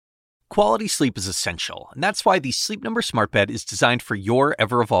Quality sleep is essential, and that's why the Sleep Number Smart Bed is designed for your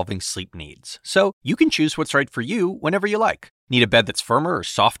ever-evolving sleep needs. So you can choose what's right for you whenever you like. Need a bed that's firmer or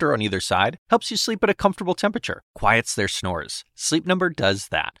softer on either side? Helps you sleep at a comfortable temperature, quiets their snores. Sleep Number does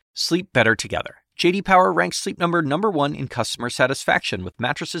that. Sleep better together. J.D. Power ranks Sleep Number #1 in customer satisfaction with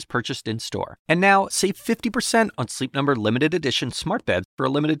mattresses purchased in-store. And now, save 50% on Sleep Number limited edition smart beds for a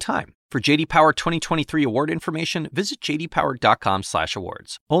limited time. For J.D. Power 2023 award information, visit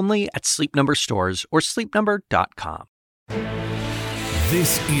jdpower.com/awards. Only at Sleep Number stores or sleepnumber.com.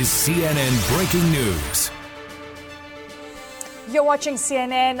 This is CNN Breaking News. You're watching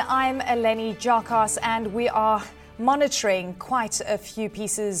CNN. I'm Eleni Jarkas, and we are monitoring quite a few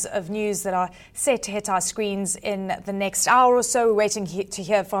pieces of news that are set to hit our screens in the next hour or so. We're waiting to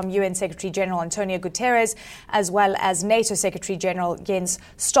hear from UN Secretary General Antonio Guterres, as well as NATO Secretary General Jens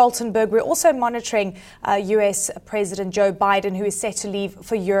Stoltenberg. We're also monitoring US President Joe Biden, who is set to leave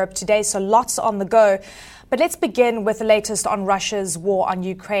for Europe today. So lots on the go. But let's begin with the latest on Russia's war on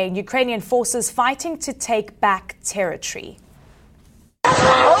Ukraine. Ukrainian forces fighting to take back territory.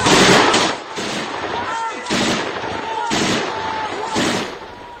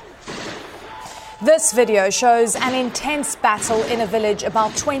 This video shows an intense battle in a village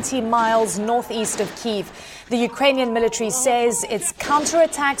about 20 miles northeast of Kyiv. The Ukrainian military says its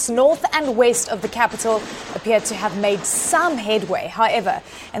counterattacks north and west of the capital appear to have made some headway. However,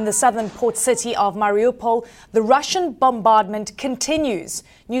 in the southern port city of Mariupol, the Russian bombardment continues.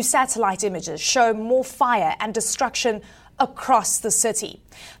 New satellite images show more fire and destruction across the city.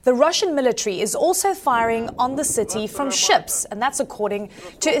 The Russian military is also firing on the city from ships, and that's according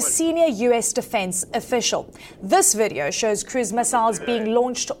to a senior US defense official. This video shows cruise missiles being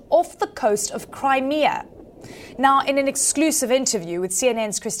launched off the coast of Crimea. Now, in an exclusive interview with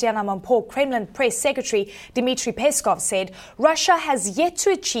CNN's Christiana Mampo, Kremlin press secretary Dmitry Peskov said Russia has yet to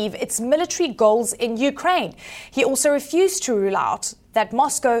achieve its military goals in Ukraine. He also refused to rule out that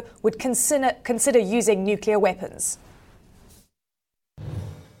Moscow would consider using nuclear weapons.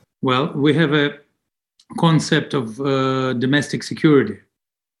 Well, we have a concept of domestic security.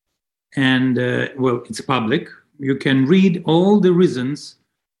 And, it's public. You can read all the reasons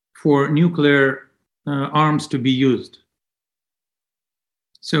for nuclear arms to be used.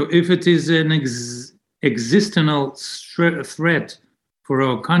 So if it is an existential threat for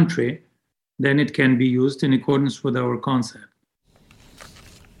our country, then it can be used in accordance with our concept.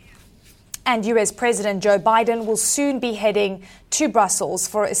 And US President Joe Biden will soon be heading to Brussels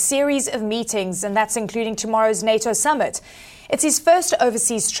for a series of meetings, and that's including tomorrow's NATO summit. It's his first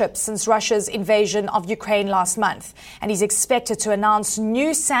overseas trip since Russia's invasion of Ukraine last month, and he's expected to announce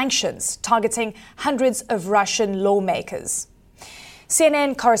new sanctions targeting hundreds of Russian lawmakers.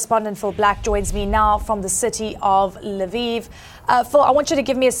 CNN correspondent Phil Black joins me now from the city of Lviv. Phil, I want you to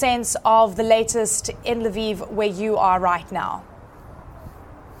give me a sense of the latest in Lviv, where you are right now.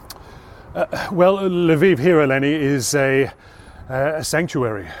 Lviv here, Eleni, is a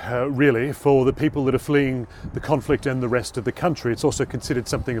sanctuary, really, for the people that are fleeing the conflict and the rest of the country. It's also considered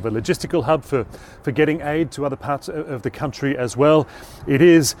something of a logistical hub for getting aid to other parts of the country as well. It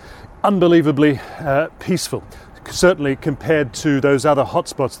is unbelievably peaceful, certainly compared to those other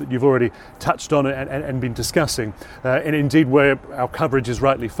hotspots that you've already touched on and been discussing, and indeed where our coverage is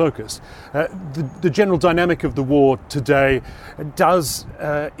rightly focused. The general dynamic of the war today does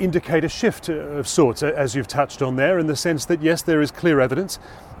indicate a shift of sorts, as you've touched on there, in the sense that, yes, there is clear evidence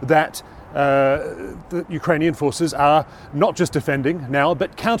that the Ukrainian forces are not just defending now,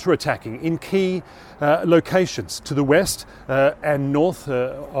 but counterattacking in key locations to the west and north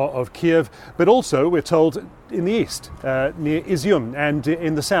of Kiev, but also, we're told, in the east, near Izium, and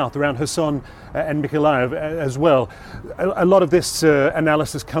in the south, around Kherson and Mykolaiv as well. A lot of this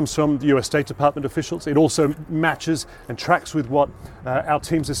analysis comes from the US State Department officials. It also matches and tracks with what our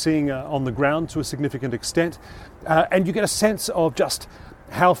teams are seeing on the ground to a significant extent. And you get a sense of just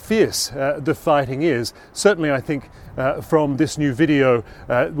how fierce the fighting is. Certainly, I think, from this new video,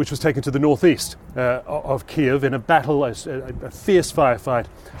 which was taken to the northeast of Kiev in a battle, a fierce firefight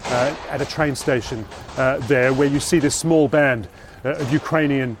at a train station there, where you see this small band of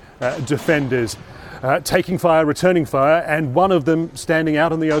Ukrainian defenders taking fire, returning fire, and one of them standing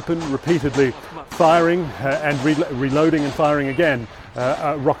out in the open, repeatedly firing and reloading and firing again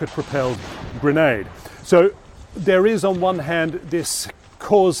a rocket-propelled grenade. So there is, on one hand, this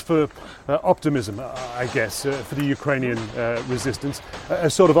cause for optimism, I guess, for the Ukrainian resistance,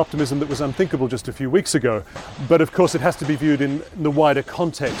 a sort of optimism that was unthinkable just a few weeks ago. But of course it has to be viewed in the wider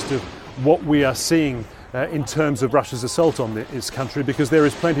context of what we are seeing in terms of Russia's assault on this country, because there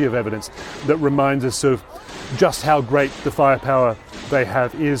is plenty of evidence that reminds us of just how great the firepower they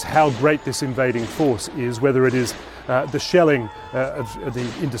have is, how great this invading force is, whether it is the shelling,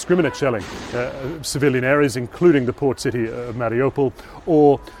 the indiscriminate shelling of civilian areas, including the port city of Mariupol,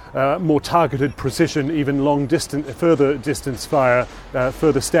 or more targeted precision, even further distance fire,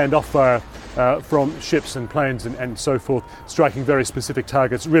 further standoff fire from ships and planes and so forth, striking very specific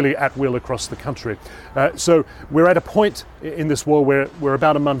targets really at will across the country. So we're at a point in this war where we're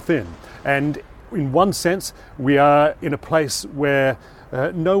about a month in, and in one sense we are in a place where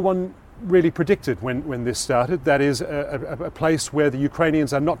no one really predicted when this started. That is a place where the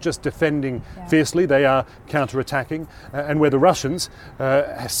Ukrainians are not just defending fiercely, they are counter-attacking, and where the Russians,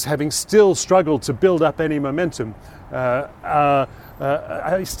 having still struggled to build up any momentum, are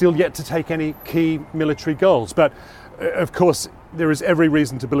still yet to take any key military goals. But of course, there is every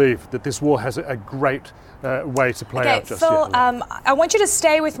reason to believe that this war has a great way to play out just Phil, yet. I want you to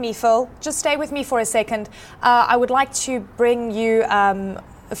stay with me, Phil. Just stay with me for a second. I would like to bring you...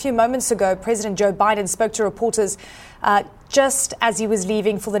 A few moments ago, President Joe Biden spoke to reporters just as he was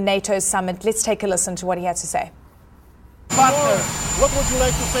leaving for the NATO summit. Let's take a listen to what he had to say. Partner, what would you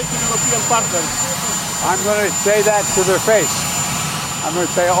like to say to European partners? I'm going to say that to their face. I'm going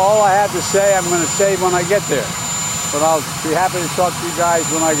to say all I have to say, I'm going to say when I get there. But I'll be happy to talk to you guys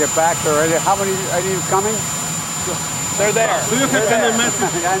when I get back. How many are you coming? They're there. Do you have any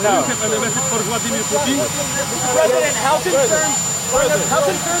message? I know. Do you have any message for Vladimir Putin? President, how concerned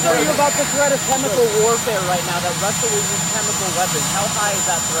are you about the threat of chemical warfare right now, that Russia will use chemical weapons? How high is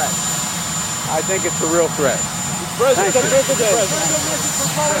that threat? I think it's a real threat.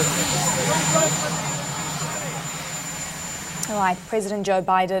 All right, President Joe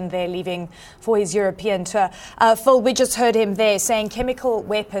Biden there leaving for his European tour. Phil, we just heard him there saying chemical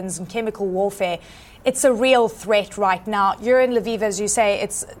weapons and chemical warfare. It's a real threat right now. You're in Lviv, as you say,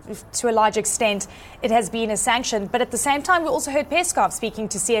 it's to a large extent, it has been a sanction. But at the same time, we also heard Peskov speaking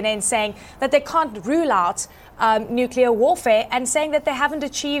to CNN saying that they can't rule out nuclear warfare and saying that they haven't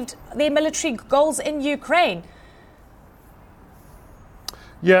achieved their military goals in Ukraine.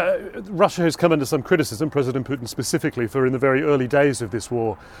 Yeah, Russia has come under some criticism, President Putin specifically, for in the very early days of this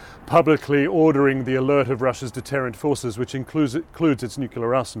war, publicly ordering the alert of Russia's deterrent forces, which includes its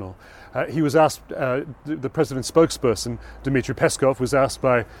nuclear arsenal. He was asked, the president's spokesperson, Dmitry Peskov, was asked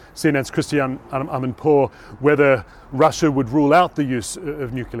by CNN's Christian Amanpour whether Russia would rule out the use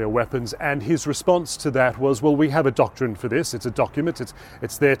of nuclear weapons, and his response to that was, well, we have a doctrine for this, it's a document,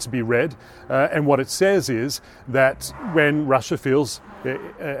 it's there to be read, and what it says is that when Russia feels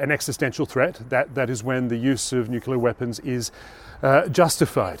an existential threat, that is when the use of nuclear weapons is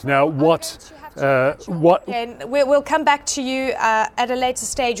justified. Now, We'll come back to you at a later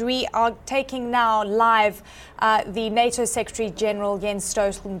stage. We are taking now live the NATO Secretary General Jens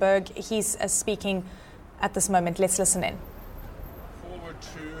Stoltenberg. He's speaking at this moment. Let's listen in. Forward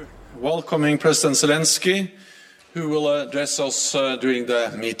to welcoming President Zelensky, who will address us during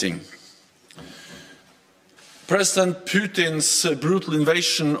the meeting. President Putin's brutal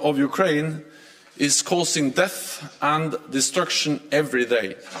invasion of Ukraine is causing death and destruction every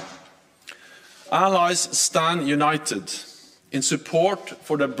day. Allies stand united in support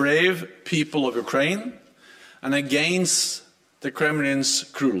for the brave people of Ukraine and against the Kremlin's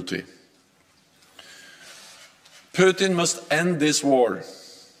cruelty. Putin must end this war,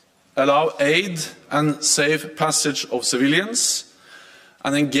 allow aid and safe passage of civilians,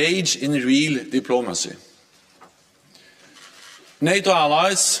 and engage in real diplomacy. NATO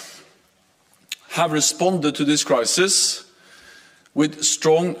allies have responded to this crisis with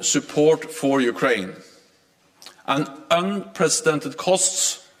strong support for Ukraine and unprecedented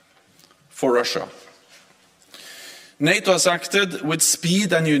costs for Russia. NATO has acted with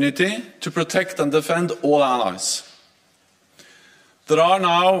speed and unity to protect and defend all allies. There are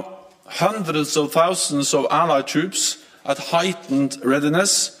now hundreds of thousands of allied troops at heightened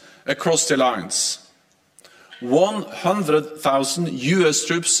readiness across the alliance. 100,000 US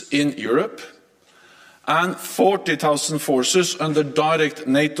troops in Europe and 40,000 forces under direct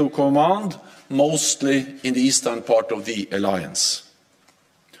NATO command, mostly in the eastern part of the alliance.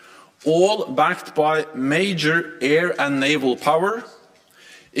 All backed by major air and naval power,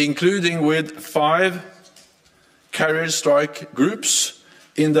 including with 5 carrier strike groups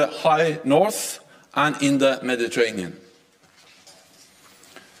in the high north and in the Mediterranean.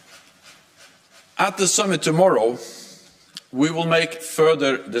 At the summit tomorrow, we will make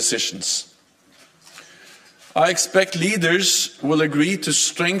further decisions. I expect leaders will agree to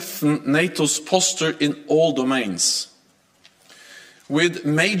strengthen NATO's posture in all domains. with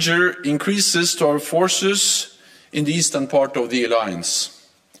major increases to our forces in the eastern part of the alliance,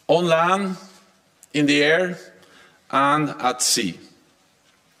 on land, in the air, and at sea.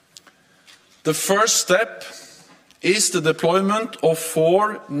 The first step is the deployment of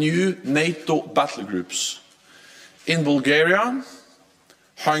 4 new NATO battle groups in Bulgaria,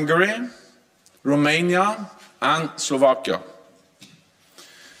 Hungary, Romania, and Slovakia.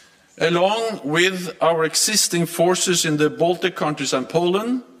 Along with our existing forces in the Baltic countries and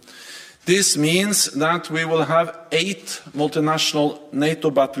Poland, this means that we will have 8 multinational NATO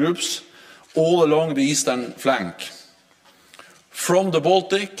battle groups all along the eastern flank, from the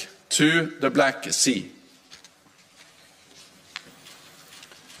Baltic to the Black Sea.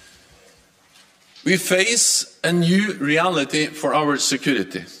 We face a new reality for our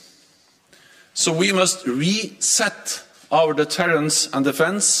security, so we must reset our deterrence and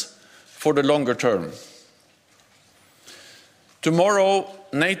defence for the longer term. Tomorrow,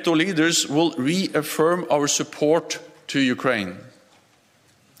 NATO leaders will reaffirm our support to Ukraine.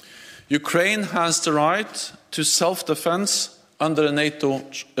 Ukraine has the right to self-defense under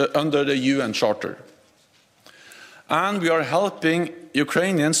the UN Charter. And we are helping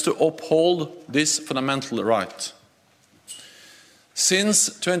Ukrainians to uphold this fundamental right.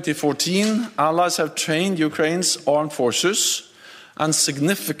 Since 2014, allies have trained Ukraine's armed forces and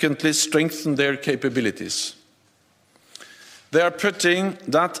significantly strengthened their capabilities. They are putting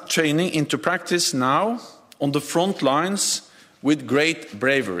that training into practice now on the front lines with great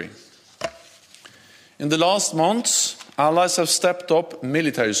bravery. In the last months, allies have stepped up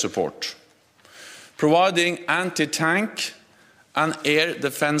military support, providing anti-tank and air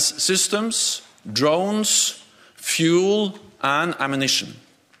defense systems, drones, fuel and ammunition,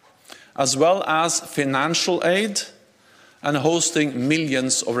 as well as financial aid and hosting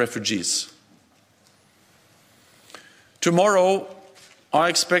millions of refugees. Tomorrow, I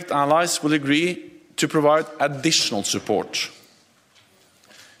expect allies will agree to provide additional support,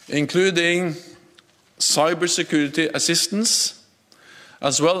 including cybersecurity assistance,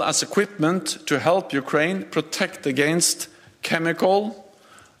 as well as equipment to help Ukraine protect against chemical,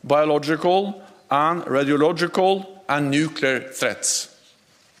 biological, and radiological and nuclear threats.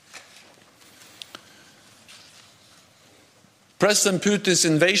 President Putin's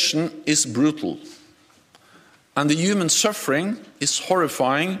invasion is brutal, and the human suffering is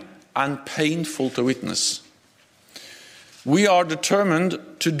horrifying and painful to witness. We are determined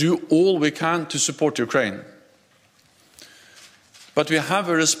to do all we can to support Ukraine. But we have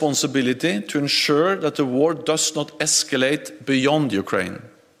a responsibility to ensure that the war does not escalate beyond Ukraine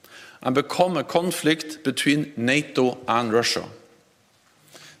and become a conflict between NATO and Russia.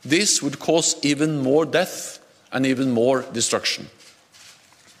 This would cause even more death and even more destruction.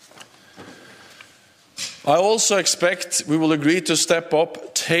 I also expect we will agree to step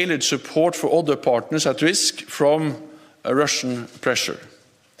up tailored support for other partners at risk from Russian pressure,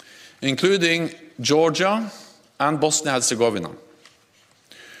 including Georgia and Bosnia-Herzegovina.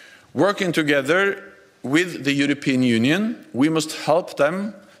 Working together with the European Union, we must help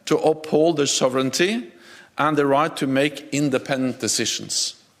them to uphold their sovereignty and the right to make independent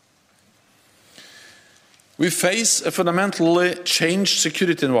decisions. We face a fundamentally changed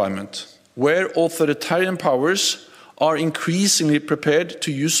security environment where authoritarian powers are increasingly prepared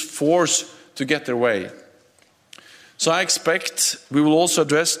to use force to get their way. So I expect we will also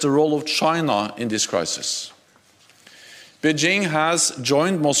address the role of China in this crisis. Beijing has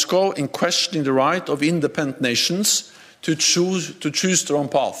joined Moscow in questioning the right of independent nations to choose their own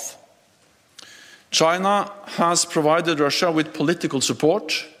path. China has provided Russia with political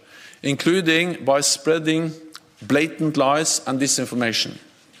support, including by spreading blatant lies and disinformation.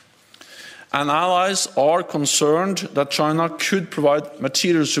 And allies are concerned that China could provide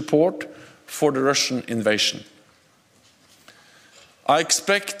material support for the Russian invasion. I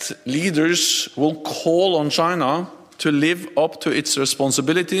expect leaders will call on China to live up to its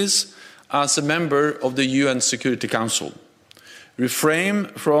responsibilities as a member of the UN Security Council, refrain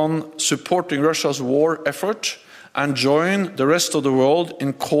from supporting Russia's war effort, and join the rest of the world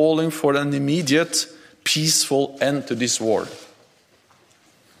in calling for an immediate, peaceful end to this war.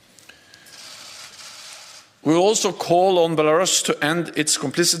 We will also call on Belarus to end its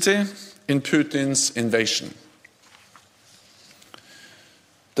complicity in Putin's invasion.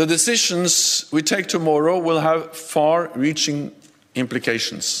 The decisions we take tomorrow will have far-reaching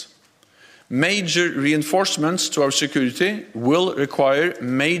implications. Major reinforcements to our security will require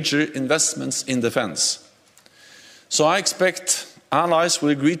major investments in defense. So I expect allies will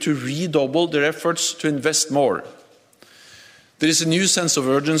agree to redouble their efforts to invest more. There is a new sense of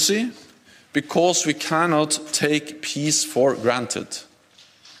urgency because we cannot take peace for granted.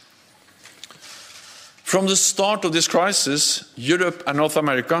 From the start of this crisis, Europe and North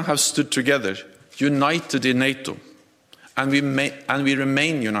America have stood together, united in NATO, and we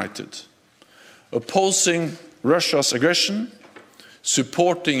remain united, opposing Russia's aggression,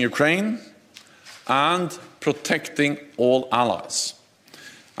 supporting Ukraine, and protecting all allies.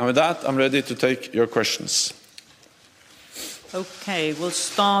 And with that, I'm ready to take your questions. Okay, we'll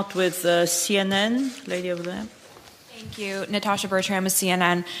start with CNN, lady over there. Thank you. Natasha Bertram with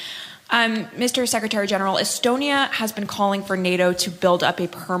CNN. Mr. Secretary General, Estonia has been calling for NATO to build up a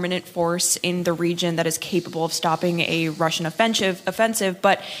permanent force in the region that is capable of stopping a Russian offensive,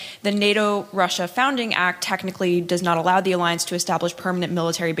 but the NATO-Russia Founding Act technically does not allow the alliance to establish permanent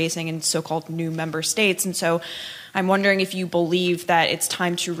military basing in so-called new member states. And so I'm wondering if you believe that it's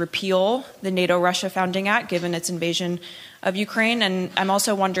time to repeal the NATO-Russia Founding Act, given its invasion of Ukraine. And I'm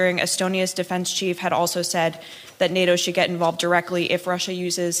also wondering, Estonia's defense chief had also said that NATO should get involved directly if Russia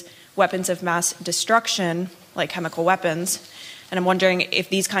uses weapons of mass destruction, like chemical weapons. And I'm wondering if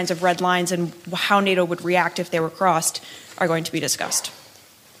these kinds of red lines and how NATO would react if they were crossed are going to be discussed.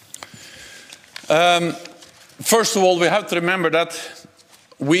 First of all, we have to remember that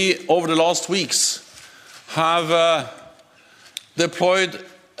we, over the last weeks, have deployed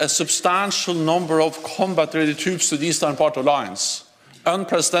a substantial number of combat-ready troops to the eastern part of the alliance.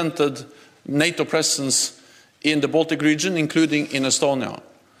 Unprecedented NATO presence in the Baltic region, including in Estonia.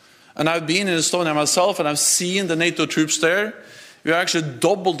 And I've been in Estonia myself, and I've seen the NATO troops there. We have actually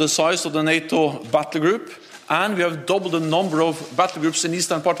doubled the size of the NATO battle group, and we have doubled the number of battle groups in the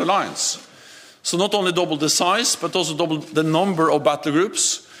eastern part of the alliance. So not only doubled the size, but also doubled the number of battle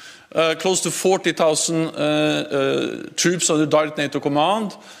groups. Close to 40,000 troops under direct NATO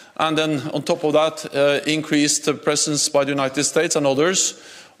command, and then on top of that, increased presence by the United States and others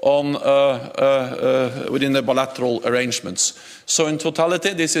on within the bilateral arrangements. So in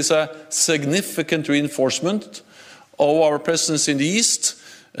totality, this is a significant reinforcement of our presence in the east,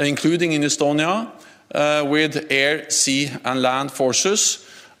 including in Estonia, with air, sea and land forces.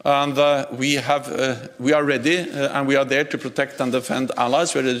 And we are ready and we are there to protect and defend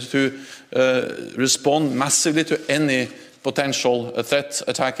allies. We are ready to respond massively to any potential threat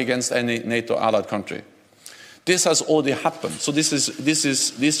attack against any NATO allied country. This has already happened. So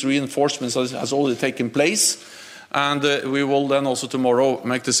this reinforcement has already taken place, and we will then also tomorrow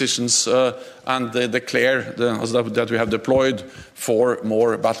make decisions and declare that we have deployed 4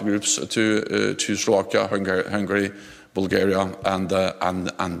 more battle groups to Slovakia, Hungary, Bulgaria and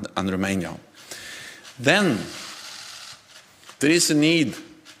Romania. Then there is a need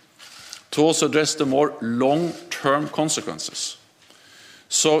to also address the more long-term consequences.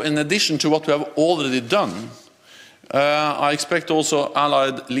 So in addition to what we have already done, I expect also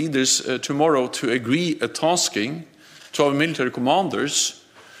Allied leaders tomorrow to agree a tasking to our military commanders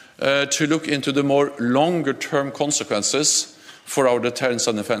to look into the more longer-term consequences for our deterrence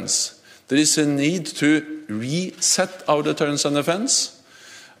and defense. There is a need to reset our deterrence and defense,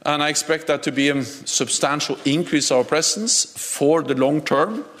 and I expect that to be a substantial increase of our presence for the long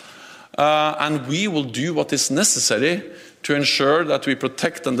term, and we will do what is necessary to ensure that we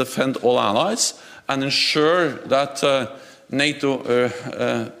protect and defend all allies and ensure that NATO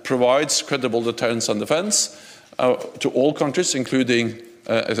provides credible deterrence and defense to all countries, including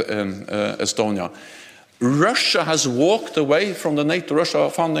Estonia. Russia has walked away from the NATO-Russia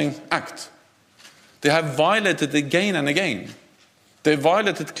Founding Act. They have violated it again and again. They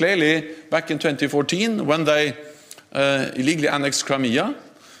violated it clearly back in 2014 when they illegally annexed Crimea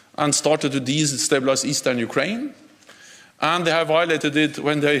and started to destabilize eastern Ukraine. And they have violated it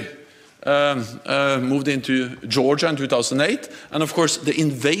when they moved into Georgia in 2008. And of course, the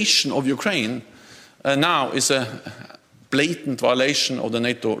invasion of Ukraine now is a blatant violation of the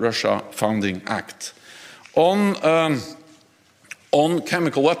NATO-Russia Founding Act. On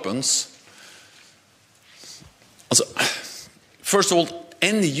chemical weapons, first of all,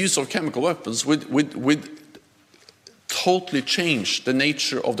 any use of chemical weapons would totally change the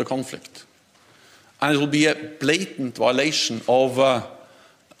nature of the conflict. And it will be a blatant violation of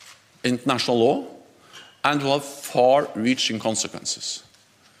international law and will have far-reaching consequences.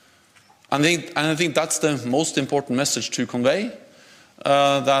 And I think that's the most important message to convey,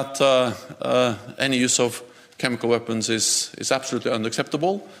 that any use of chemical weapons is absolutely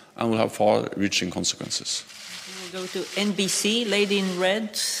unacceptable and will have far-reaching consequences. We'll go to NBC, lady in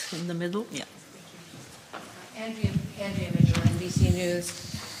red in the middle. Yeah. Andrea Mitchell, NBC News.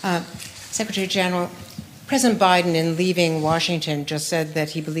 Secretary General, President Biden, in leaving Washington, just said that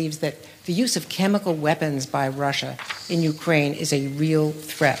he believes that the use of chemical weapons by Russia in Ukraine is a real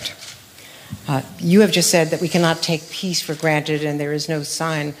threat. You have just said that we cannot take peace for granted, and there is no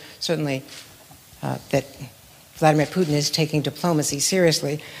sign, certainly, that Vladimir Putin is taking diplomacy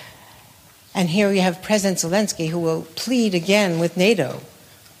seriously. And here we have President Zelensky, who will plead again with NATO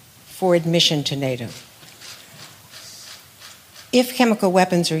for admission to NATO. If chemical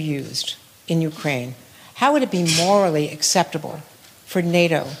weapons are used in Ukraine, how would it be morally acceptable for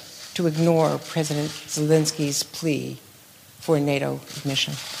NATO to ignore President Zelensky's plea for NATO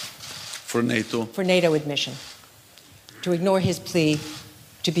admission? For NATO? For NATO admission. To ignore his plea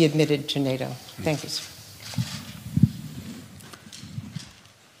to be admitted to NATO. Thank you, sir.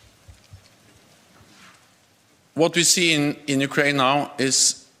 What we see in Ukraine now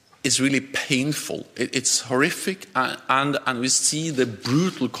is really painful. It's horrific, and we see the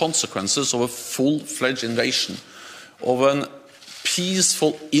brutal consequences of a full-fledged invasion of a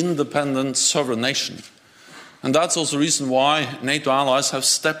peaceful, independent, sovereign nation. And that's also the reason why NATO allies have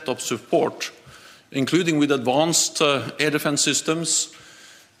stepped up support, including with advanced air defense systems,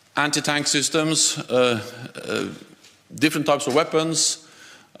 anti-tank systems, different types of weapons,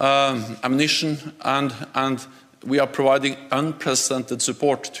 ammunition, and we are providing unprecedented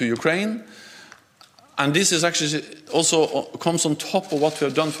support to Ukraine. And this is actually also comes on top of what we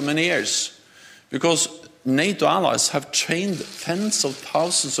have done for many years, because NATO allies have trained tens of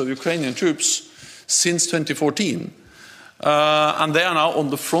thousands of Ukrainian troops since 2014. And they are now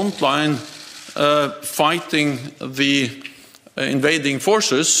on the front line fighting the invading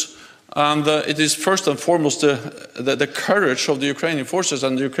forces. And it is first and foremost the courage of the Ukrainian forces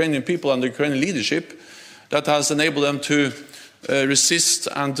and the Ukrainian people and the Ukrainian leadership that has enabled them to resist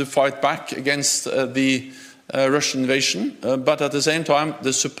and to fight back against the Russian invasion. But at the same time,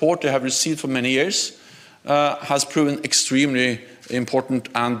 the support they have received for many years has proven extremely important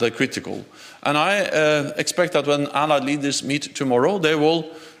and critical. And I expect that when Allied leaders meet tomorrow, they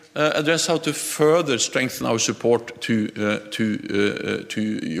will address how to further strengthen our support to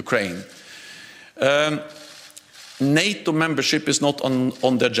Ukraine. NATO membership is not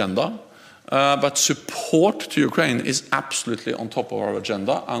on the agenda, but support to Ukraine is absolutely on top of our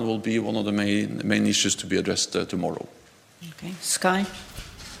agenda and will be one of the main issues to be addressed tomorrow. Okay, Sky.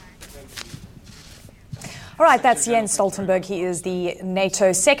 All right, that's Jens Stoltenberg. He is the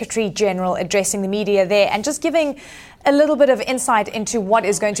NATO Secretary General addressing the media there and just giving a little bit of insight into what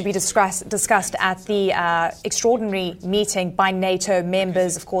is going to be discussed at the extraordinary meeting by NATO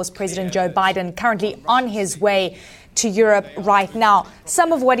members. Of course, President Joe Biden currently on his way to Europe right now.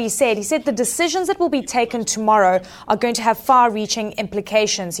 Some of what he said the decisions that will be taken tomorrow are going to have far-reaching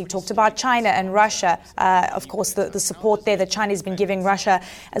implications. He talked about China and Russia, of course, the support there that China has been giving Russia,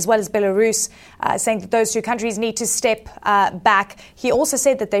 as well as Belarus, saying that those two countries need to step back. He also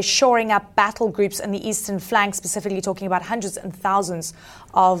said that they're shoring up battle groups on the eastern flank, specifically talking about hundreds and thousands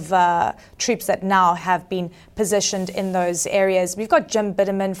of troops that now have been positioned in those areas. We've got Jim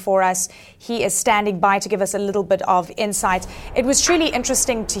Bitterman for us. He is standing by to give us a little bit of insight. It was truly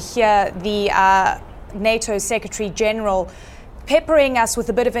interesting to hear the NATO Secretary General peppering us with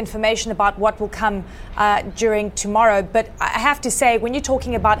a bit of information about what will come during tomorrow. But I have to say, when you're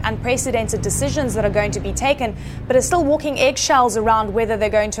talking about unprecedented decisions that are going to be taken, but are still walking eggshells around whether they're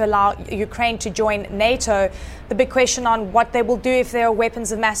going to allow Ukraine to join NATO, the big question on what they will do if there are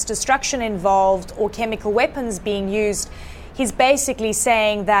weapons of mass destruction involved or chemical weapons being used, he's basically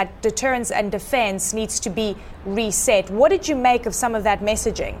saying that deterrence and defense needs to be reset. What did you make of some of that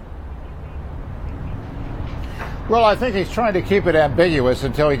messaging? Well, I think he's trying to keep it ambiguous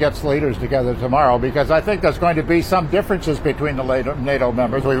until he gets leaders together tomorrow, because I think there's going to be some differences between the NATO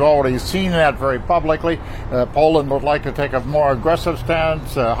members. We've already seen that very publicly. Poland would like to take a more aggressive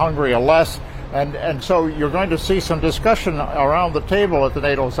stance, Hungary a less. And so you're going to see some discussion around the table at the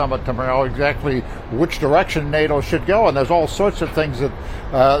NATO summit tomorrow, exactly which direction NATO should go. And there's all sorts of things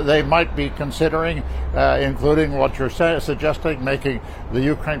that they might be considering, including what you're suggesting, making the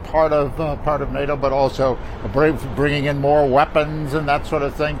Ukraine part of NATO, but also bringing in more weapons and that sort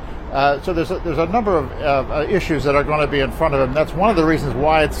of thing. So there's a number of issues that are going to be in front of him. That's one of the reasons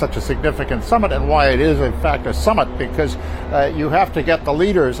why it's such a significant summit and why it is, in fact, a summit, because you have to get the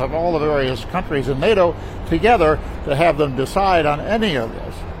leaders of all the various countries in NATO together to have them decide on any of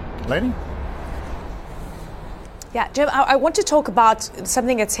this. Lady? Yeah, Jim, I want to talk about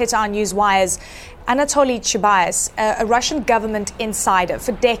something that's hit our news wires. Anatoly Chubais, a Russian government insider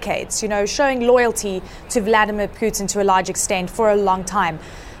for decades, showing loyalty to Vladimir Putin to a large extent for a long time.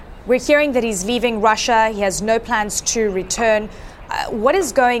 We're hearing that he's leaving Russia. He has no plans to return. What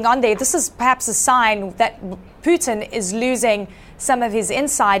is going on there? This is perhaps a sign that Putin is losing some of his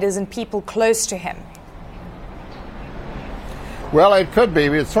insiders and people close to him. Well, it could be.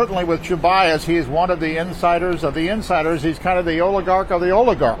 It's certainly with Chubais, he's one of the insiders of the insiders. He's kind of the oligarch of the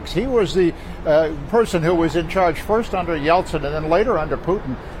oligarchs. He was the person who was in charge first under Yeltsin and then later under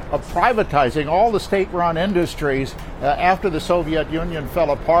Putin of privatizing all the state-run industries after the Soviet Union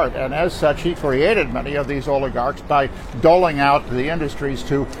fell apart. And as such, he created many of these oligarchs by doling out the industries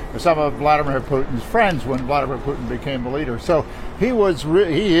to some of Vladimir Putin's friends when Vladimir Putin became the leader. So he is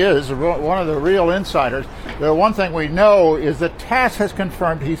one of the real insiders. The one thing we know is that TASS has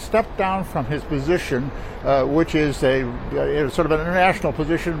confirmed he stepped down from his position, which is a sort of an international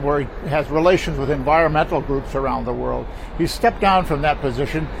position where he has relations with environmental groups around the world. He stepped down from that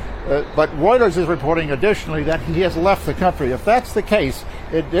position, but Reuters is reporting additionally that he has left the country. If that's the case,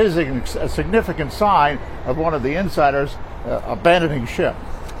 it is a significant sign of one of the insiders abandoning ship.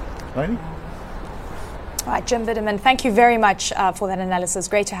 Lainey? All right, Jim Biderman, thank you very much for that analysis.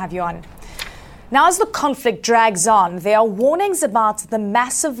 Great to have you on. Now, as the conflict drags on, there are warnings about the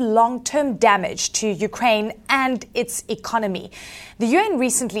massive long-term damage to Ukraine and its economy. The UN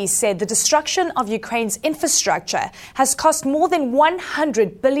recently said the destruction of Ukraine's infrastructure has cost more than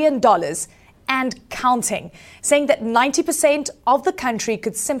 $100 billion and counting, saying that 90% of the country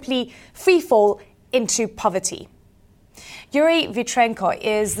could simply freefall into poverty. Yuri Vitrenko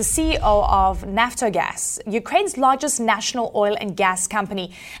is the CEO of Naftogaz, Ukraine's largest national oil and gas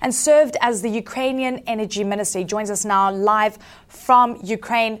company, and served as the Ukrainian energy minister. He joins us now live from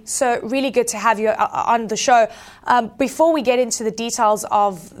Ukraine. So really good to have you on the show. Before we get into the details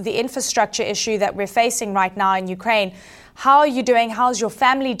of the infrastructure issue that we're facing right now in Ukraine, how are you doing? How's your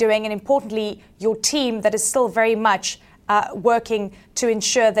family doing? And importantly, your team that is still very much working to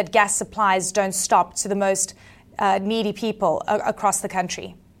ensure that gas supplies don't stop to the most needy people across the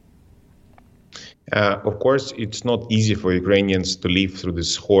country? Of course, it's not easy for Ukrainians to live through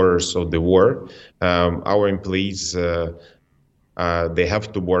these horrors of the war. Our employees, they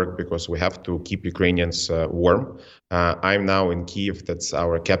have to work because we have to keep Ukrainians warm. I'm now in Kyiv, that's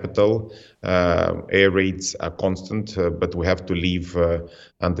our capital. Air raids are constant, but we have to live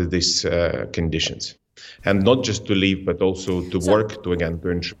under these conditions. And not just to live, but also to work to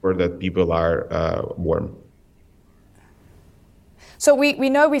ensure that people are warm. So we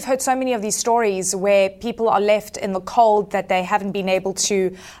know we've heard so many of these stories where people are left in the cold, that they haven't been able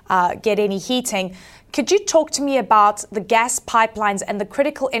to get any heating. Could you talk to me about the gas pipelines and the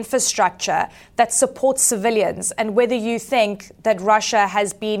critical infrastructure that supports civilians, and whether you think that Russia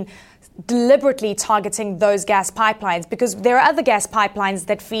has been deliberately targeting those gas pipelines? Because there are other gas pipelines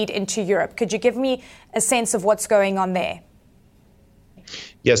that feed into Europe. Could you give me a sense of what's going on there?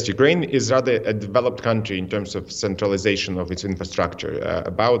 Yes, Ukraine is rather a developed country in terms of centralization of its infrastructure.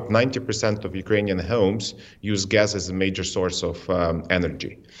 About 90% of Ukrainian homes use gas as a major source of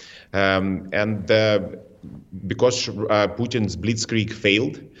energy. Because Putin's blitzkrieg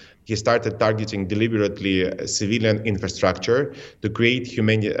failed, he started targeting deliberately civilian infrastructure to create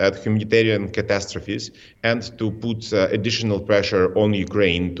humanitarian catastrophes and to put additional pressure on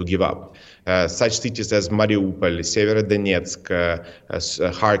Ukraine to give up. Such cities as Mariupol, Severodonetsk,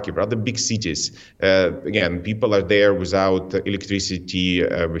 Kharkiv, rather big cities. Again, people are there without electricity,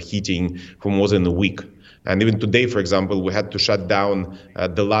 heating for more than a week. And even today, for example, we had to shut down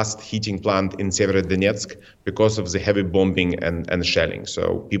the last heating plant in Severodonetsk because of the heavy bombing and shelling.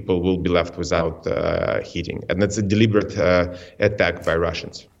 So people will be left without heating. And that's a deliberate attack by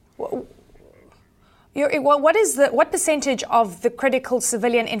Russians. What percentage of the critical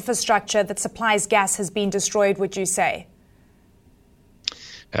civilian infrastructure that supplies gas has been destroyed, would you say?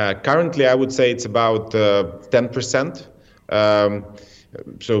 Currently, I would say it's about 10%.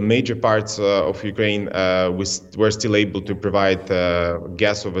 So major parts of Ukraine were still able to provide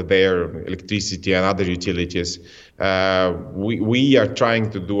gas over there, electricity and other utilities. We are trying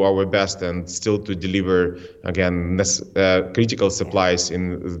to do our best and still to deliver, again, critical supplies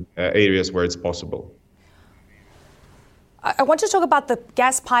in areas where it's possible. I want to talk about the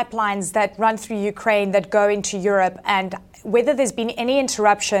gas pipelines that run through Ukraine that go into Europe, and whether there's been any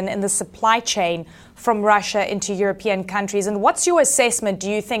interruption in the supply chain from Russia into European countries. And what's your assessment? Do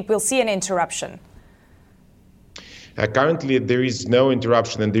you think we'll see an interruption? Currently, there is no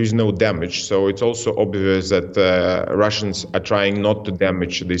interruption and there is no damage. So it's also obvious that Russians are trying not to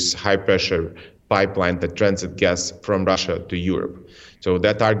damage this high-pressure pipeline that transits gas from Russia to Europe. So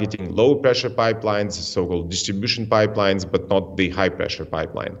they're targeting low-pressure pipelines, so-called distribution pipelines, but not the high-pressure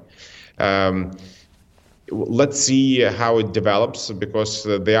pipeline. Let's see how it develops, because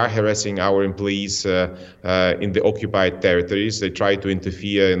they are harassing our employees in the occupied territories. They try to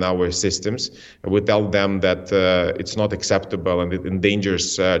interfere in our systems. We tell them that it's not acceptable and it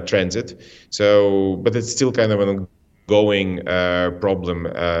endangers transit. But it's still kind of an ongoing problem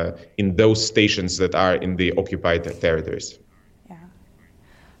in those stations that are in the occupied territories.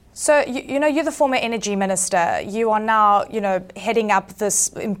 So, you're the former energy minister. You are now, heading up this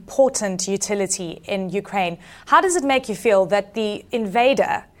important utility in Ukraine. How does it make you feel that the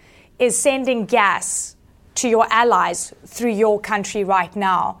invader is sending gas to your allies through your country right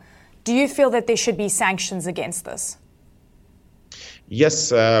now? Do you feel that there should be sanctions against this?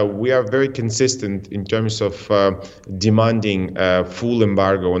 Yes, we are very consistent in terms of demanding full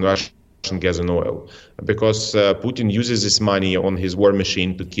embargo on Russian gas and oil, because Putin uses this money on his war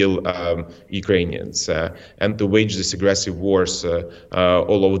machine to kill Ukrainians and to wage these aggressive wars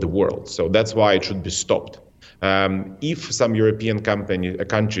all over the world. So that's why it should be stopped. If some European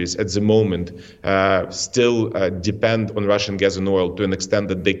countries at the moment still depend on Russian gas and oil to an extent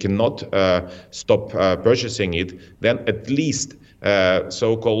that they cannot stop purchasing it, then at least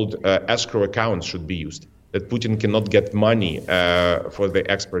so-called escrow accounts should be used, that Putin cannot get money for the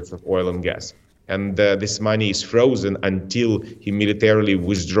exports of oil and gas. And this money is frozen until he militarily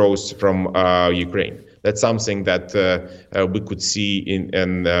withdraws from Ukraine. That's something that we could see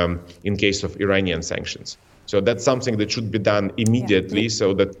in case of Iranian sanctions. So that's something that should be done immediately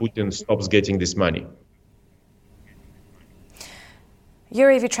so that Putin stops getting this money.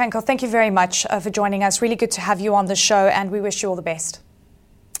 Yuri Vitrenko, thank you very much for joining us. Really good to have you on the show, and we wish you all the best.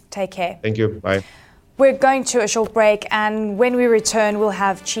 Take care. Thank you. Bye. We're going to a short break, and when we return, we'll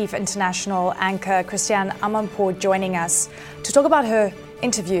have Chief International Anchor Christiane Amanpour joining us to talk about her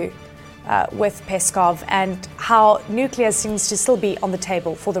interview with Peskov and how nuclear seems to still be on the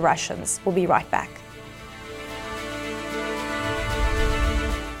table for the Russians. We'll be right back.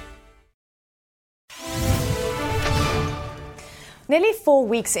 Nearly 4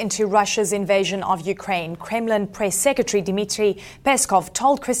 weeks into Russia's invasion of Ukraine, Kremlin Press Secretary Dmitry Peskov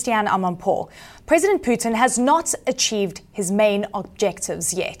told Christiane Amanpour President Putin has not achieved his main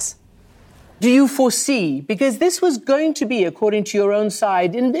objectives yet. Do you foresee, because this was going to be, according to your own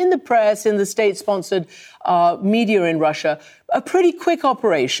side, in the press, in the state-sponsored media in Russia, a pretty quick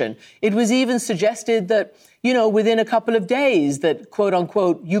operation. It was even suggested that, within a couple of days that,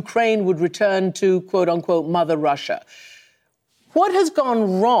 quote-unquote, Ukraine would return to, quote-unquote, Mother Russia. What has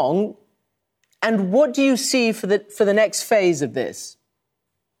gone wrong, and what do you see for the next phase of this?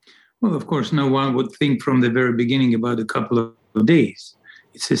 Well, of course, no one would think from the very beginning about a couple of days.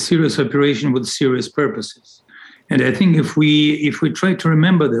 It's a serious operation with serious purposes. And I think if we try to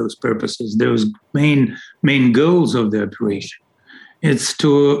remember those purposes, those main goals of the operation, it's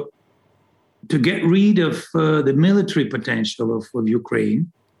to get rid of the military potential of Ukraine.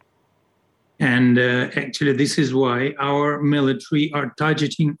 And actually, this is why our military are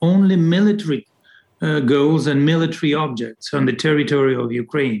targeting only military goals and military objects on the territory of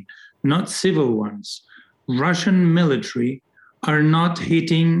Ukraine, not civil ones. Russian military are not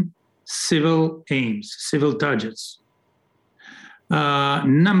hitting civil aims, civil targets.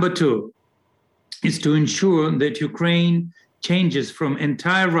 Number two is to ensure that Ukraine changes from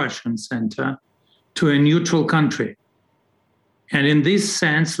entire Russian center to a neutral country. And in this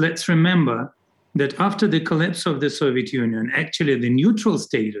sense, let's remember that after the collapse of the Soviet Union, actually the neutral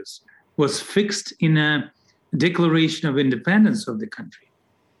status was fixed in a declaration of independence of the country.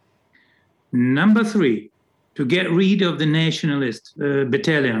 Number three, to get rid of the nationalist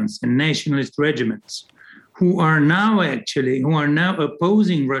battalions and nationalist regiments who are now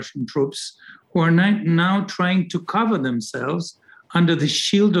opposing Russian troops, who are now trying to cover themselves under the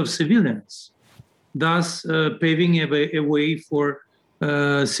shield of civilians, thus paving a way for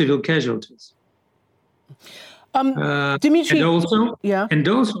civil casualties. Dmitry, and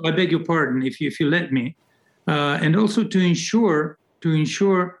also, I beg your pardon, if you let me, and also to ensure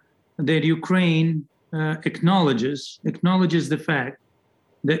that Ukraine acknowledges the fact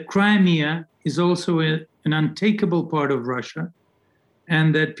that Crimea is also an untakeable part of Russia,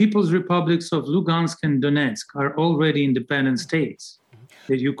 and that People's Republics of Lugansk and Donetsk are already independent states.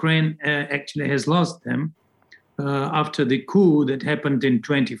 That Ukraine actually has lost them after the coup that happened in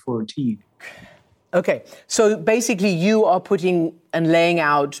 2014. Okay, so basically you are putting and laying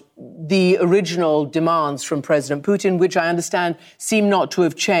out the original demands from President Putin, which I understand seem not to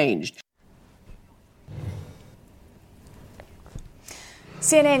have changed.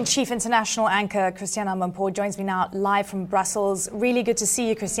 CNN Chief International Anchor Christiane Amanpour joins me now live from Brussels. Really good to see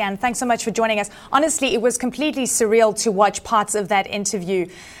you, Christiane. Thanks so much for joining us. Honestly, it was completely surreal to watch parts of that interview.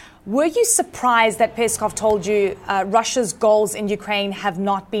 Were you surprised that Peskov told you Russia's goals in Ukraine have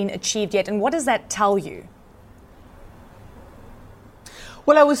not been achieved yet? And what does that tell you?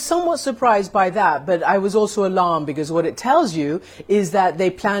 Well, I was somewhat surprised by that, but I was also alarmed because what it tells you is that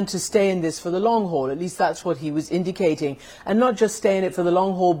they plan to stay in this for the long haul. At least that's what he was indicating. And not just stay in it for the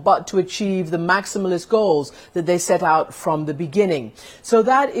long haul, but to achieve the maximalist goals that they set out from the beginning. So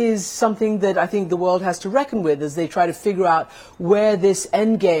that is something that I think the world has to reckon with as they try to figure out where this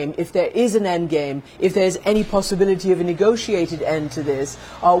end game, if there is an end game, if there's any possibility of a negotiated end to this,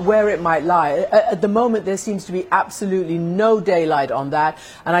 where it might lie. At the moment, there seems to be absolutely no daylight on that.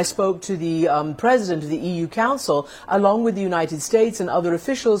 And I spoke to the president of the EU Council, along with the United States and other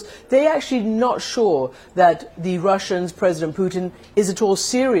officials. They're actually not sure that the Russians, President Putin, is at all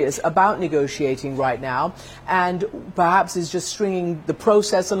serious about negotiating right now, and perhaps is just stringing the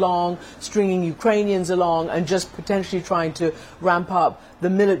process along, stringing Ukrainians along, and just potentially trying to ramp up the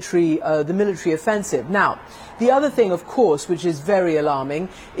military offensive. Now, the other thing, of course, which is very alarming,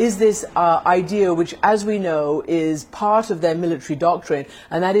 is this idea, which, as we know, is part of their military doctrine,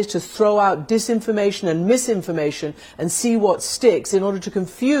 and that is to throw out disinformation and misinformation and see what sticks in order to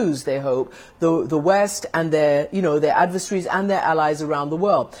confuse, they hope, the West and their adversaries and their allies around the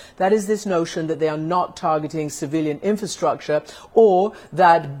world. That is this notion that they are not targeting civilian infrastructure, or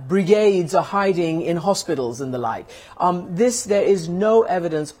that brigades are hiding in hospitals and the like. This there is no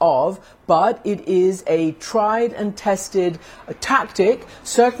evidence of, but it is a tried and tested tactic,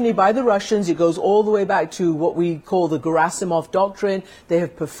 certainly by the Russians. It goes all the way back to what we call the Gerasimov doctrine. They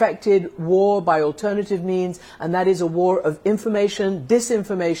have perfected war by alternative means, and that is a war of information,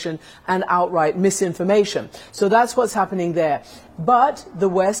 disinformation, and outright misinformation. So that's what's happening there. But the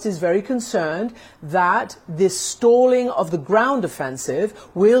West is very concerned that this stalling of the ground offensive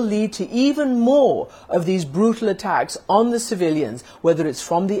will lead to even more of these brutal attacks on the civilians, whether it's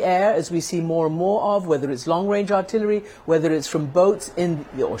from the air, as we see more and more of, whether it's long-range artillery, whether it's from boats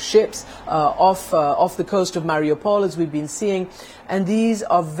or ships off the coast of Mariupol, as we've been seeing. And these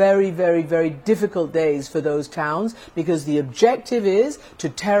are very, very, very difficult days for those towns, because the objective is to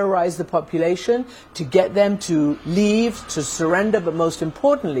terrorize the population, to get them to leave, to surrender, but most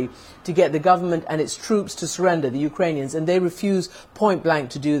importantly, to get the government and its troops to surrender, the Ukrainians, and they refuse point blank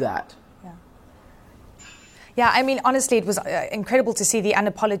to do that. Yeah, I mean, honestly, it was incredible to see the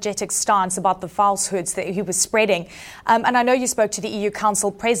unapologetic stance about the falsehoods that he was spreading. And I know you spoke to the EU Council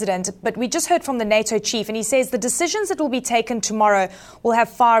President, but we just heard from the NATO chief, and he says the decisions that will be taken tomorrow will have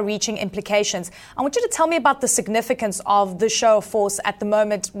far-reaching implications. I want you to tell me about the significance of the show of force at the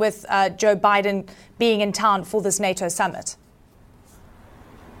moment with Joe Biden being in town for this NATO summit.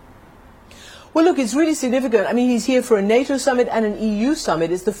 Well, look, it's really significant. I mean, he's here for a NATO summit and an EU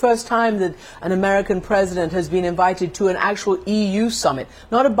summit. It's the first time that an American president has been invited to an actual EU summit,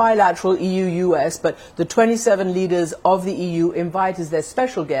 not a bilateral EU-US, but the 27 leaders of the EU invite as their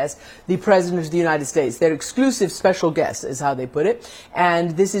special guest the President of the United States. Their exclusive special guest is how they put it.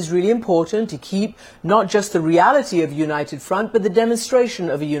 And this is really important to keep not just the reality of a united front, but the demonstration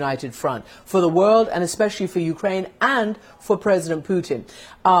of a united front for the world, and especially for Ukraine and for President Putin.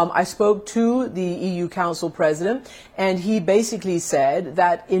 I spoke to the EU Council President, and he basically said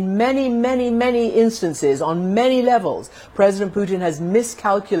that in many, many, many instances, on many levels, President Putin has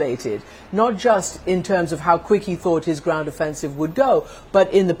miscalculated, not just in terms of how quick he thought his ground offensive would go,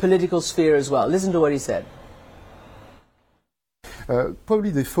 but in the political sphere as well. Listen to what he said.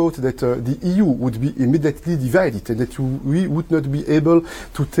 Probably they thought that the EU would be immediately divided and that we would not be able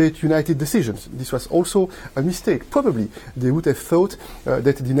to take united decisions. This was also a mistake. Probably they would have thought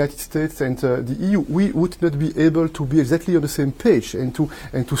that the United States and the EU, we would not be able to be exactly on the same page and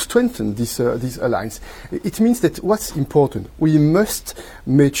to strengthen this alliance. It means that what's important, we must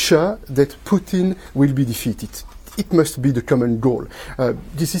make sure that Putin will be defeated. It must be the common goal.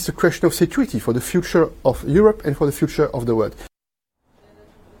 This is a question of security for the future of Europe and for the future of the world.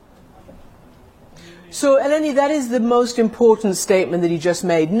 So, Eleni, that is the most important statement that he just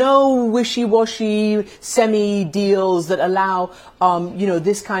made. No wishy-washy semi-deals that allow,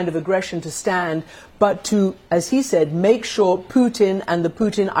 this kind of aggression to stand, but to, as he said, make sure Putin and the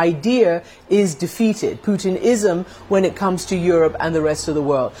Putin idea is defeated, Putinism, when it comes to Europe and the rest of the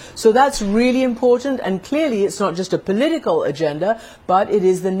world. So that's really important, and clearly it's not just a political agenda, but it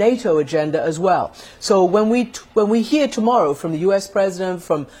is the NATO agenda as well. So when we hear tomorrow from the US President,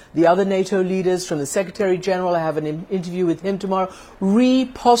 from the other NATO leaders, from the Secretary General, I have an interview with him tomorrow,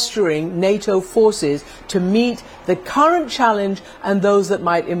 reposturing NATO forces to meet the current challenge and those that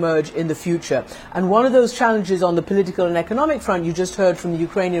might emerge in the future. And one of those challenges on the political and economic front, you just heard from the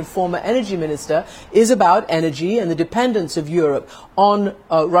Ukrainian former energy minister, is about energy and the dependence of Europe on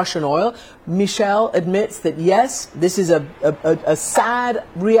Russian oil. Michel admits that, yes, this is a sad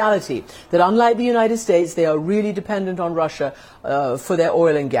reality, that unlike the United States, they are really dependent on Russia for their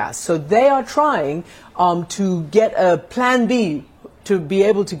oil and gas. So they are trying to get a plan B to be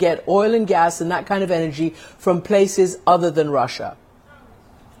able to get oil and gas and that kind of energy from places other than Russia.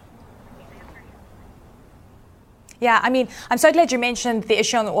 Yeah, I mean, I'm so glad you mentioned the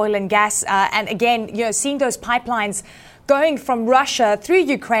issue on the oil and gas. And again, you know, seeing those pipelines going from Russia through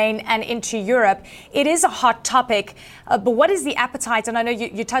Ukraine and into Europe, it is a hot topic. But what is the appetite? And I know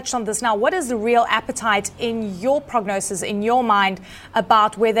you touched on this now. What is the real appetite in your prognosis, in your mind,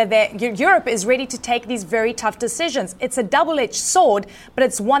 about whether Europe is ready to take these very tough decisions? It's a double-edged sword, but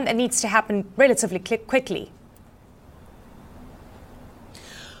it's one that needs to happen relatively quickly.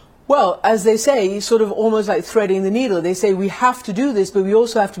 Well, as they say, sort of almost like threading the needle, they say we have to do this, but we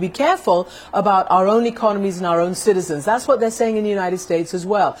also have to be careful about our own economies and our own citizens. That's what they're saying in the United States as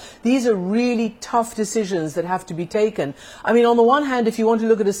well. These are really tough decisions that have to be taken. I mean, on the one hand, if you want to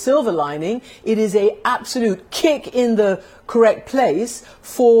look at a silver lining, it is an absolute kick in the correct place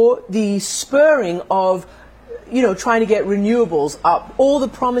for the spurring of trying to get renewables up. All the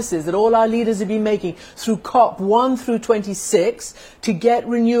promises that all our leaders have been making through COP1 through 26 to get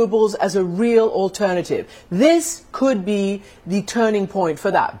renewables as a real alternative. This could be the turning point for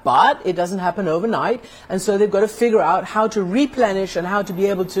that. But it doesn't happen overnight. And so they've got to figure out how to replenish and how to be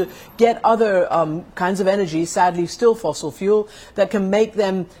able to get other kinds of energy, sadly still fossil fuel, that can make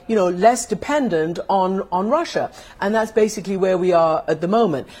them, less dependent on Russia. And that's basically where we are at the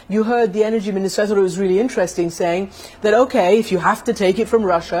moment. You heard the energy minister, I thought it was really interesting, saying that, okay, if you have to take it from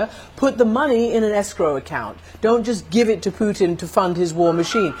Russia, put the money in an escrow account. Don't just give it to Putin to fund his war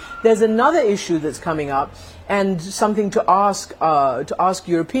machine. There's another issue that's coming up, and something to ask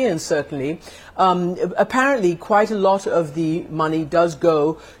Europeans, certainly. Apparently, quite a lot of the money does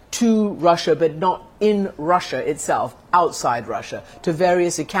go to Russia, but not in Russia itself, outside Russia, to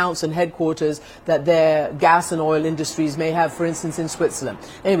various accounts and headquarters that their gas and oil industries may have, for instance, in Switzerland.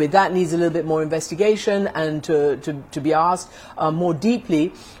 Anyway, that needs a little bit more investigation and to be asked more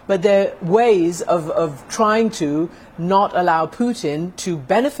deeply. But there are ways of trying to not allow Putin to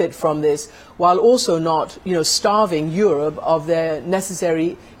benefit from this while also not, starving Europe of their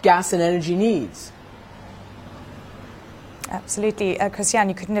necessary gas and energy needs. Absolutely. Christiane,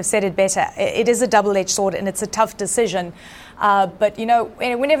 you couldn't have said it better. It is a double-edged sword and it's a tough decision. But,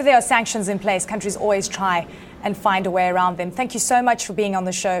 whenever there are sanctions in place, countries always try and find a way around them. Thank you so much for being on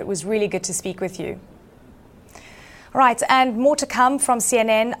the show. It was really good to speak with you. All right, and more to come from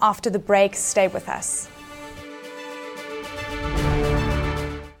CNN after the break. Stay with us.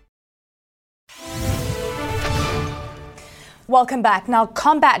 Welcome back. Now,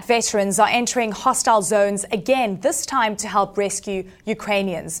 combat veterans are entering hostile zones again, this time to help rescue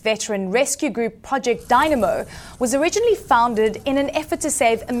Ukrainians. Veteran rescue group Project Dynamo was originally founded in an effort to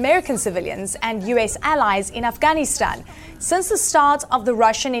save American civilians and U.S. allies in Afghanistan. Since the start of the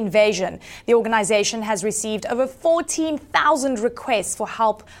Russian invasion, the organization has received over 14,000 requests for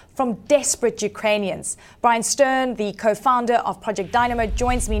help from desperate Ukrainians. Brian Stern, the co-founder of Project Dynamo,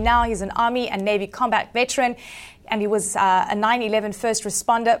 joins me now. He's an Army and Navy combat veteran, and he was a 9/11 first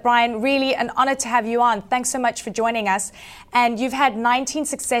responder. Brian, really an honor to have you on. Thanks so much for joining us. And you've had 19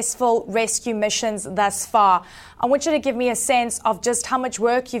 successful rescue missions thus far. I want you to give me a sense of just how much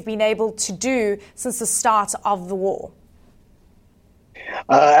work you've been able to do since the start of the war.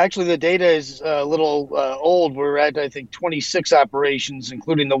 Actually, the data is a little old. We're at, I think, 26 operations,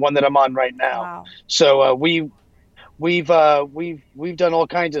 including the one that I'm on right now. Wow. So we've done all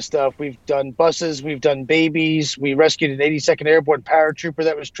kinds of stuff. We've done buses, we've done babies. We rescued an 82nd Airborne paratrooper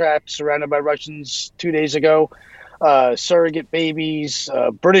that was trapped, surrounded by Russians 2 days ago. Surrogate babies,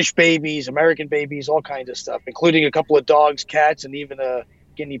 British babies, American babies, all kinds of stuff, including a couple of dogs, cats, and even a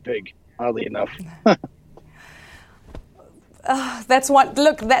guinea pig, oddly enough. That's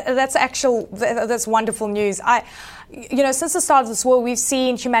wonderful news. Since the start of this war, we've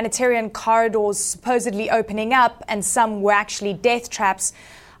seen humanitarian corridors supposedly opening up, and some were actually death traps.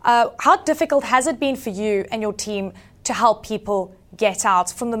 How difficult has it been for you and your team to help people get out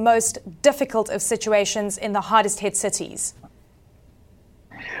from the most difficult of situations in the hardest hit cities?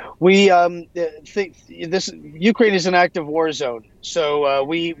 We think Ukraine is an active war zone. So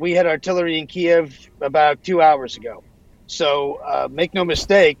we had artillery in Kiev about 2 hours ago. So make no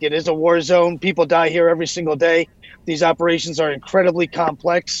mistake, it is a war zone. People die here every single day. These operations are incredibly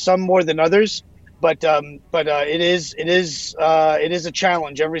complex, some more than others, but it is a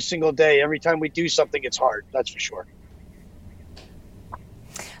challenge every single day. Every time we do something, it's hard. That's for sure.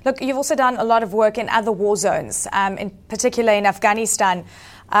 Look, you've also done a lot of work in other war zones, in particular in Afghanistan.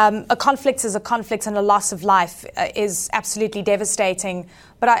 A conflict is a conflict, and a loss of life is absolutely devastating.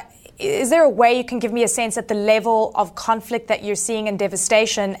 But is there a way you can give me a sense at the level of conflict that you're seeing and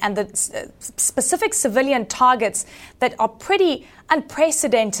devastation and the specific civilian targets that are pretty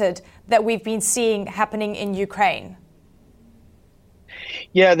unprecedented that we've been seeing happening in Ukraine?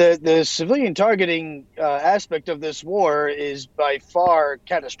 Yeah, the civilian targeting aspect of this war is by far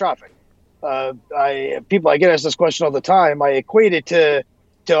catastrophic. I get asked this question all the time. I equate it to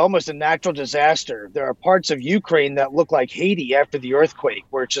almost a natural disaster. There are parts of Ukraine that look like Haiti after the earthquake,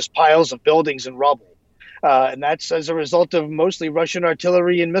 where it's just piles of buildings and rubble. And that's as a result of mostly Russian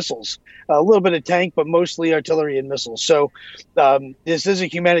artillery and missiles, a little bit of tank, but mostly artillery and missiles. So this is a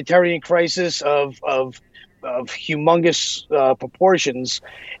humanitarian crisis of humongous proportions.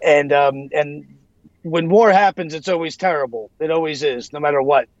 And when war happens, it's always terrible. It always is, no matter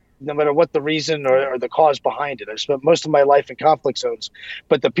what the reason or the cause behind it. I've spent most of my life in conflict zones,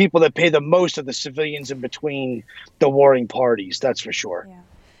 but the people that pay the most are the civilians in between the warring parties. That's for sure. Yeah.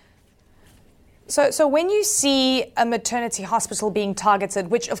 So when you see a maternity hospital being targeted,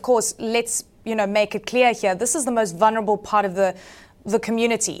 which of course, let's make it clear here, this is the most vulnerable part of the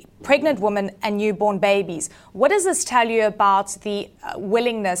community, pregnant women and newborn babies. What does this tell you about the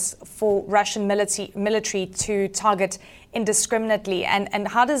willingness for Russian military to target indiscriminately? And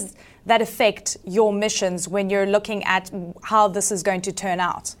how does that affect your missions when you're looking at how this is going to turn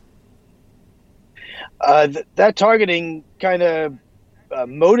out? That targeting kind of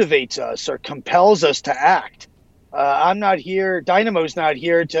motivates us or compels us to act. I'm not here, Dynamo's not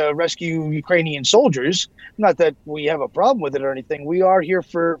here to rescue Ukrainian soldiers. Not that we have a problem with it or anything. We are here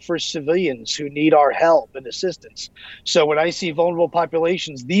for civilians who need our help and assistance. So when I see vulnerable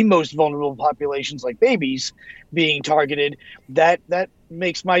populations, the most vulnerable populations like babies being targeted, that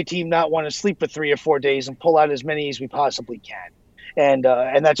makes my team not want to sleep for 3 or 4 days and pull out as many as we possibly can. And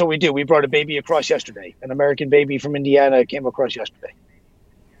that's what we do. We brought a baby across yesterday. An American baby from Indiana came across yesterday.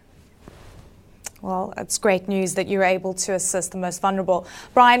 Well, it's great news that you're able to assist the most vulnerable.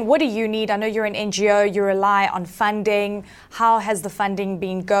 Brian, what do you need? I know you're an NGO, you rely on funding. How has the funding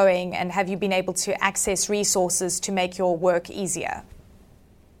been going, and have you been able to access resources to make your work easier?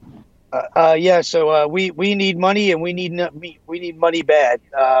 So we need money, and we need money bad.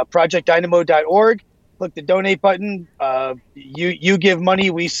 ProjectDynamo.org. Click the donate button. You give money,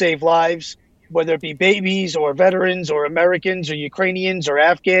 we save lives. Whether it be babies or veterans or Americans or Ukrainians or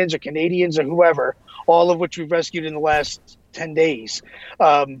Afghans or Canadians or whoever, all of which we've rescued in the last 10 days.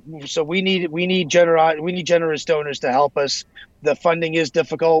 So we need generous donors to help us. The funding is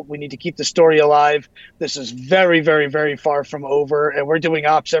difficult. We need to keep the story alive. This is very, very, very far from over, and we're doing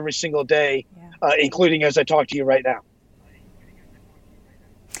ops every single day, including as I talk to you right now.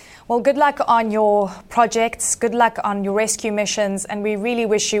 Well, good luck on your projects, good luck on your rescue missions, and we really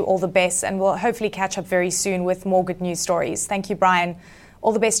wish you all the best, and we'll hopefully catch up very soon with more good news stories. Thank you, Brian.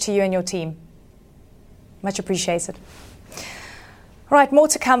 All the best to you and your team. Much appreciated. All right, more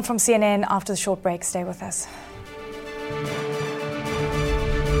to come from CNN after the short break. Stay with us.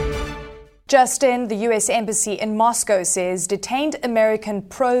 Just in, the U.S. Embassy in Moscow says detained American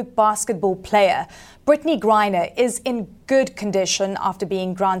pro basketball player Brittney Griner is in good condition after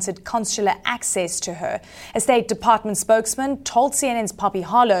being granted consular access to her. A State Department spokesman told CNN's Poppy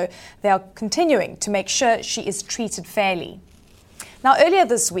Harlow they are continuing to make sure she is treated fairly. Now, earlier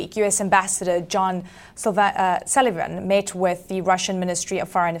this week, U.S. Ambassador John Sullivan met with the Russian Ministry of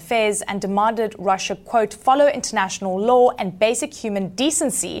Foreign Affairs and demanded Russia, quote, follow international law and basic human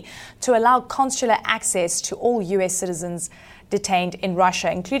decency to allow consular access to all U.S. citizens detained in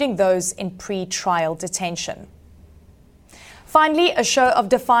Russia, including those in pre-trial detention. Finally, a show of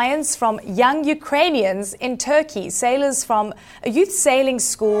defiance from young Ukrainians in Turkey. Sailors from a youth sailing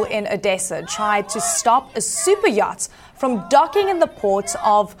school in Odessa tried to stop a super yacht from docking in the port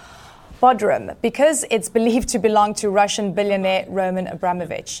of Bodrum because it's believed to belong to Russian billionaire Roman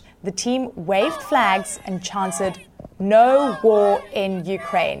Abramovich. The team waved flags and chanted, "No war in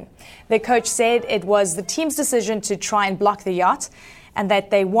Ukraine." Their coach said it was the team's decision to try and block the yacht and that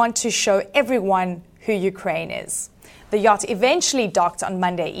they want to show everyone who Ukraine is. The yacht eventually docked on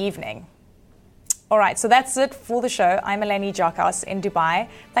Monday evening. All right, so that's it for the show. I'm Eleni Giokos in Dubai.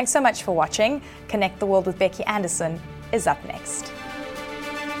 Thanks so much for watching. Connect the World with Becky Anderson is up next.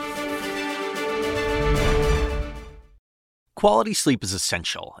 Quality sleep is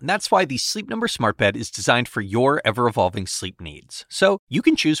essential, and that's why the Sleep Number Smart Bed is designed for your ever-evolving sleep needs. So you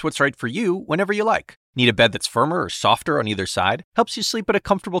can choose what's right for you whenever you like. Need a bed that's firmer or softer on either side? Helps you sleep at a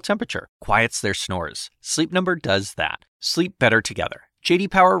comfortable temperature. Quiets their snores. Sleep Number does that. Sleep better together. J.D.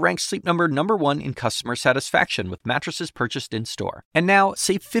 Power ranks Sleep Number #1 in customer satisfaction with mattresses purchased in-store. And now,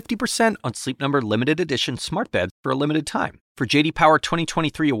 save 50% on Sleep Number limited edition smart beds for a limited time. For J.D. Power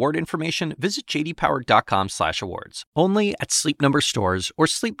 2023 award information, visit jdpower.com/awards. Only at Sleep Number stores or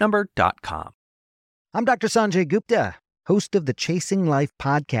sleepnumber.com. I'm Dr. Sanjay Gupta, host of the Chasing Life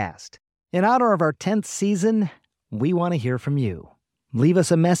podcast. In honor of our 10th season, we want to hear from you. Leave us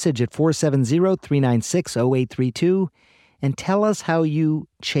a message at 470-396-0832 and tell us how you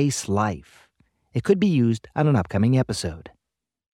chase life. It could be used on an upcoming episode.